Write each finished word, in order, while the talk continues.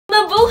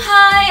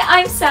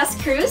I'm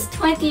Sass Cruz,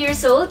 20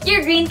 years old,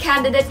 your green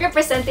candidate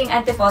representing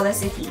Antipolo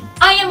City.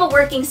 I am a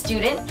working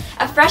student,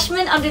 a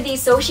freshman under the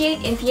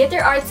Associate in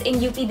Theater Arts in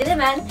UP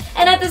Diliman,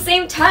 and at the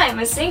same time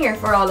a singer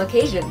for all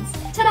occasions.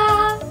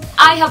 Ta-da!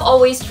 I have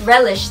always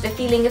relished the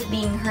feeling of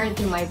being heard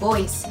through my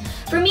voice.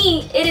 For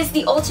me, it is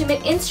the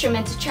ultimate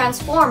instrument to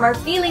transform our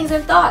feelings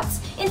and thoughts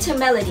into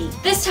melody.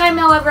 This time,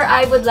 however,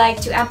 I would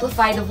like to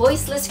amplify the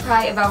voiceless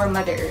cry of our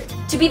Mother Earth.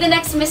 To be the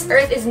next Miss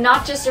Earth is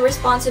not just a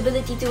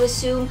responsibility to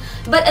assume,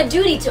 but a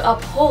duty to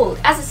uphold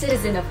as a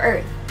citizen of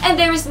Earth. And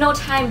there is no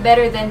time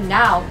better than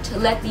now to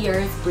let the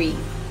Earth breathe.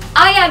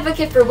 I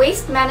advocate for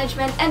waste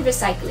management and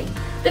recycling.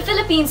 The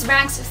Philippines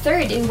ranks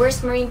 3rd in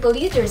worst marine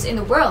polluters in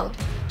the world.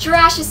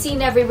 Trash is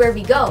seen everywhere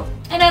we go.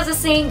 And as the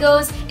saying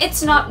goes,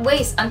 it's not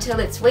waste until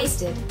it's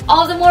wasted.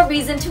 All the more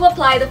reason to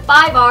apply the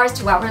 5 R's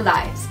to our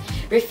lives.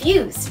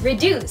 Refuse,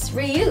 reduce,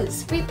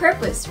 reuse,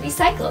 repurpose,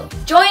 recycle.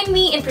 Join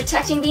me in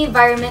protecting the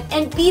environment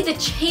and be the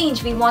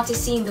change we want to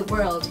see in the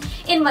world,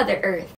 in Mother Earth.